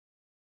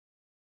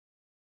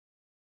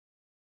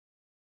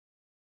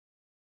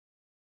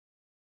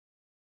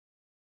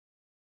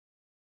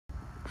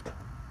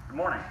Good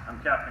morning, I'm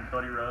Captain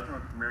Cody Rosen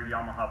with Premier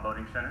Yamaha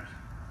Boating Centers.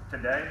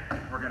 Today,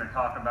 we're going to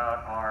talk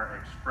about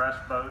our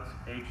Xpress Boats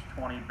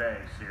H20 Bay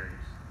series.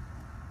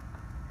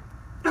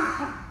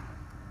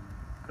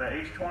 The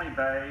H20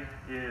 Bay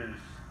is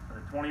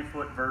the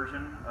 20-foot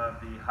version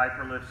of the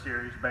Hyperlift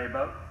series bay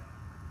boat.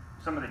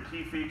 Some of the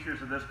key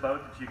features of this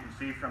boat that you can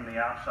see from the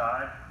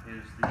outside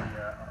is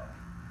the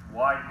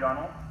wide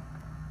gunnel.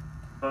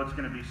 The boat's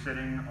going to be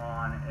sitting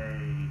on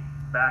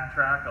a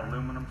backtrack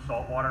aluminum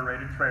saltwater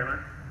rated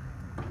trailer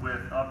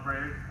with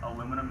upgraded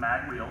aluminum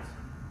mag wheels.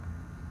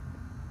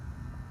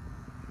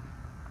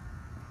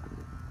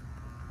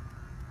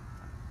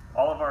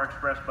 All of our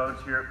Express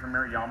boats here at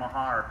Premier Yamaha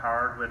are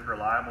powered with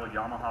reliable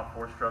Yamaha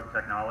 4-stroke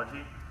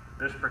technology.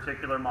 This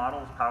particular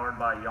model is powered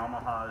by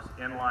Yamaha's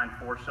inline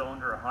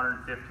 4-cylinder,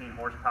 115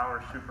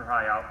 horsepower, super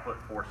high output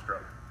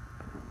 4-stroke.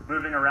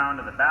 Moving around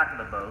to the back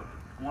of the boat,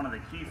 one of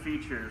the key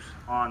features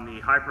on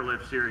the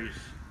Hyperlift series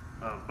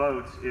of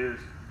boats is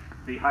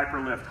the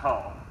Hyperlift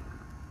hull.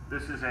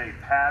 This is a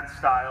pad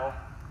style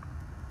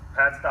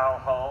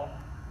hull,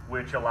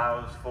 which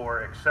allows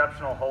for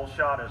exceptional hull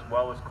shot as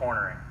well as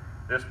cornering.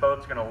 This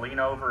boat's going to lean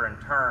over and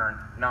turn,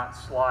 not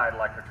slide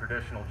like a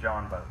traditional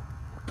John boat.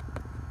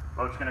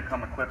 Boat's going to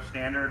come equipped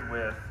standard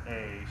with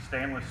a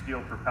stainless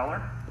steel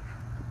propeller.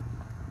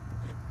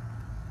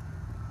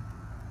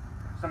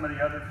 Some of the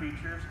other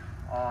features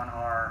on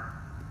our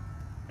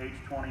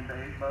H20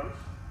 Bay boats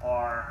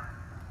are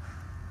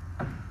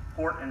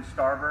port and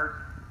starboard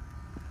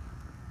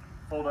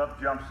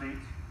fold-up jump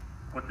seats.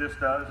 What this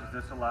does is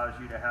this allows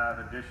you to have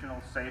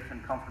additional safe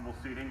and comfortable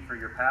seating for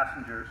your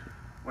passengers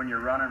when you're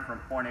running from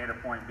point A to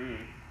point B.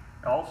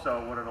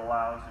 Also, what it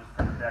allows is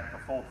for the deck to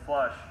fold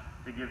flush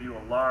to give you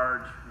a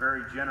large,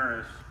 very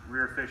generous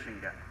rear fishing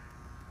deck.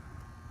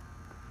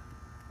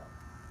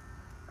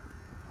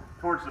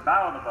 Towards the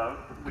bow of the boat,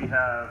 we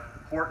have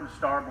port and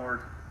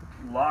starboard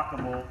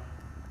lockable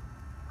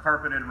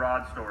carpeted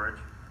rod storage.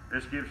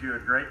 This gives you a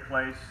great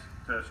place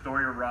to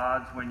store your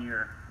rods when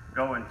you're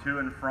going to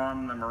and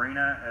from the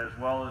marina, as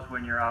well as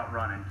when you're out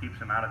running. Keeps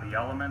them out of the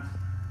elements,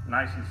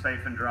 nice and safe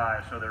and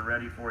dry, so they're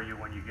ready for you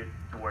when you get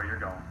to where you're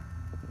going.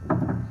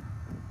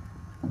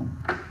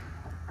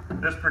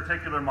 This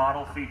particular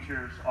model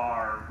features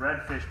our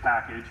Redfish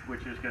package,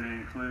 which is going to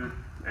include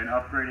an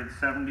upgraded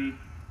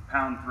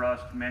 70-pound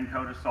thrust Minn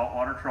Kota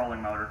saltwater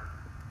trolling motor.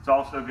 It's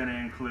also going to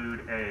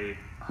include a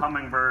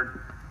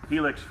Humminbird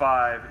Helix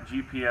 5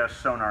 GPS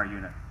sonar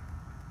unit.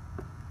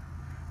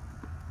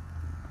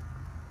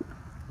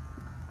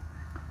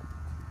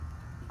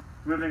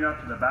 Moving up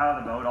to the bow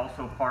of the boat,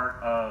 also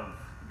part of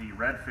the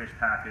Redfish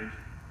package,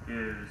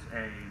 is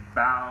a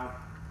bow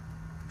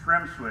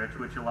trim switch,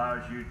 which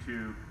allows you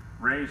to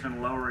raise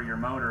and lower your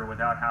motor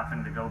without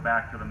having to go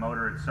back to the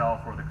motor itself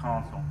or the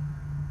console.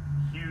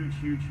 Huge,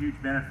 huge, huge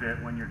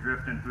benefit when you're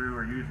drifting through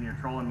or using your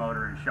trolling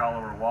motor in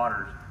shallower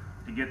waters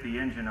to get the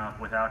engine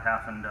up without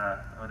having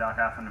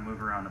to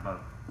move around the boat.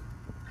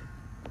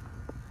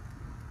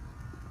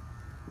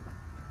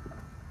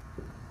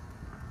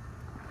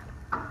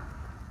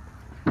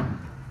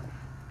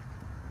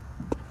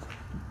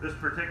 This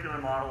particular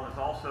model is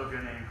also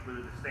going to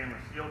include the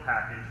stainless steel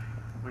package,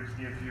 which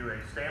gives you a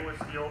stainless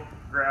steel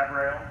grab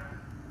rail,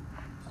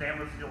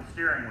 stainless steel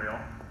steering wheel,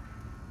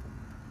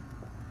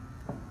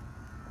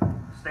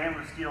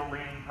 stainless steel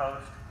leaning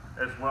post,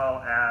 as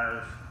well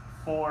as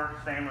 4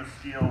 stainless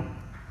steel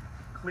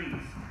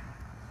cleats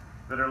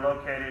that are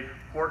located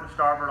port and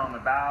starboard on the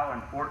bow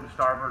and port and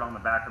starboard on the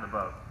back of the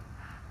boat.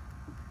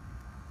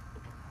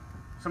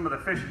 Some of the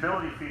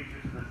fishability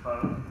features of this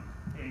boat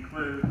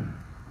include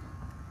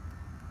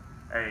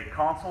a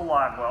console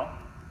live well.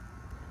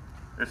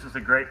 This is a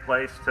great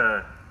place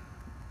to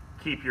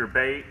keep your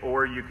bait,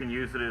 or you can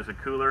use it as a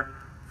cooler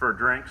for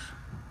drinks.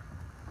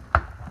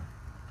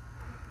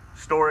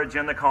 Storage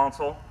in the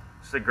console.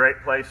 It's a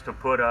great place to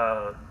put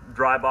a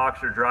dry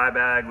box or dry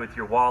bag with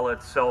your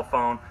wallet, cell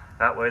phone.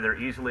 That way they're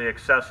easily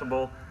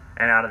accessible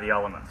and out of the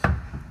elements.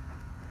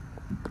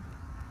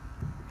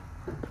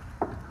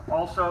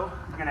 Also,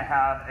 you're going to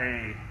have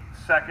a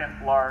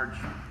second large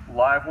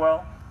live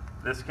well.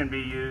 This can be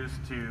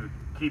used to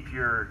keep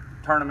your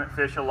tournament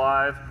fish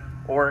alive,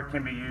 or it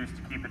can be used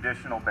to keep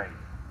additional bait.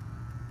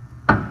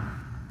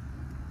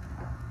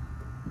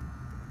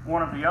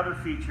 One of the other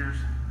features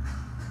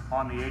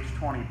on the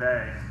H20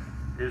 Bay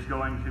is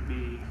going to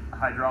be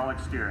hydraulic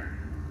steering.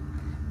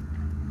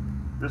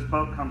 This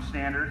boat comes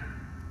standard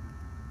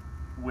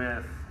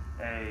with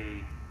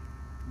a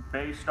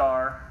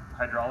Baystar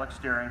hydraulic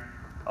steering.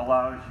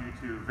 Allows you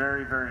to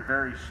very, very,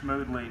 very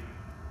smoothly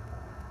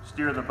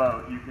steer the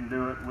boat. You can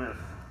do it with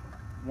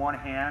one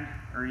hand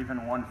or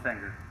even one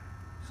finger.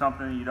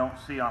 Something you don't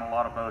see on a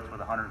lot of boats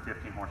with a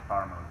 115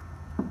 horsepower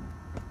motor.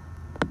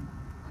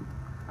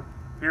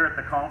 Here at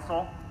the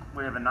console,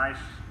 we have a nice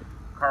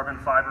carbon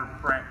fiber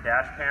print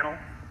dash panel,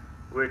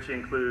 which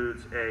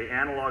includes an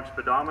analog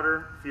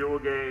speedometer, fuel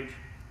gauge,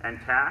 and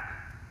tack.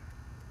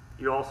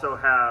 You also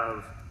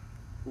have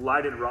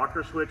lighted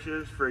rocker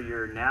switches for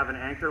your nav and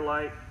anchor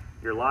light,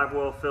 your live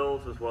well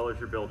fills, as well as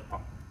your bilge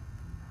pump.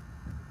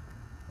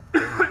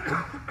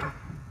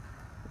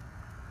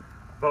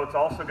 Boat's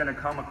also going to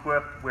come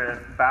equipped with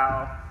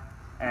bow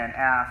and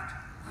aft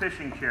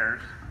fishing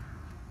chairs,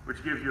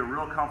 which gives you a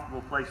real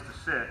comfortable place to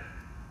sit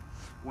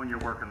when you're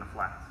working the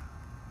flats.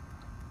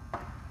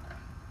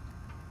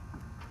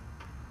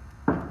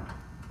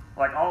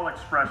 Like all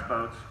Xpress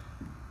boats,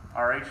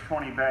 our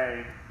H20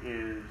 Bay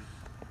is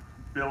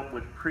built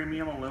with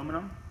premium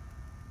aluminum,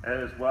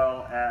 as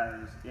well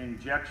as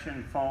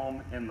injection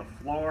foam in the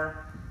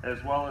floor,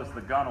 as well as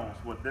the gunnels.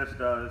 What this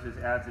does is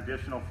adds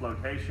additional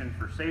flotation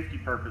for safety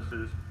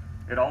purposes.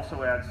 It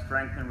also adds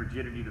strength and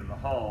rigidity to the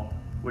hull,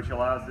 which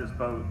allows this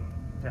boat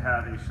to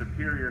have a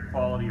superior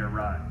quality of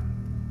ride.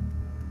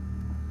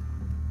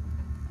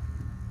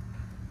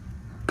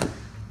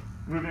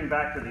 Moving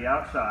back to the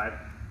outside,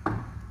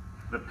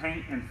 the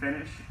paint and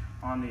finish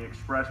on the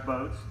Xpress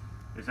boats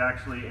is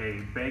actually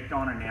a baked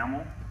on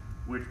enamel,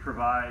 which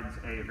provides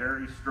a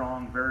very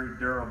strong, very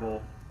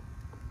durable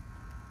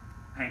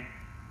paint.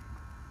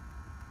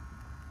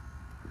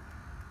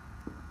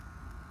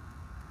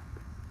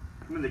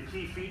 One of the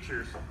key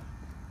features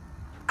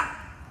on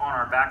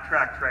our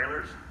backtrack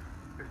trailers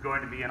is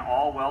going to be an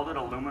all welded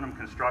aluminum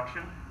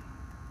construction.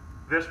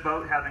 This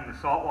boat, having the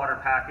saltwater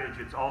package,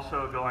 it's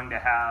also going to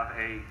have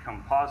a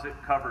composite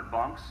covered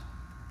bunks.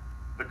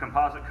 The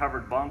composite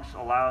covered bunks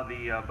allow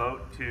the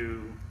boat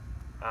to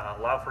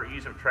allow for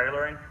ease of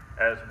trailering,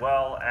 as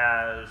well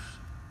as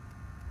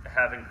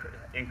having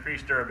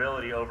increased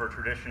durability over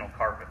traditional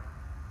carpet.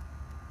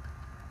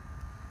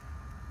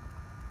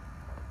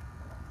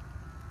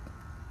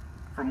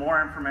 For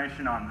more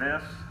information on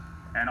this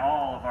and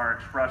all of our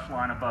Xpress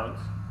line of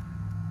boats,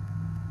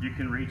 you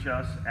can reach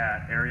us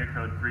at area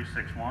code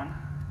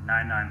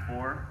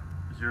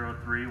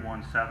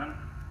 361-994-0317,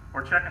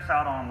 or check us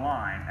out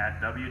online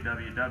at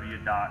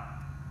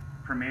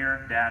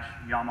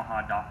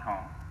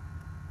www.premier-yamaha.com.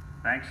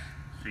 Thanks,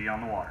 see you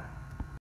on the water.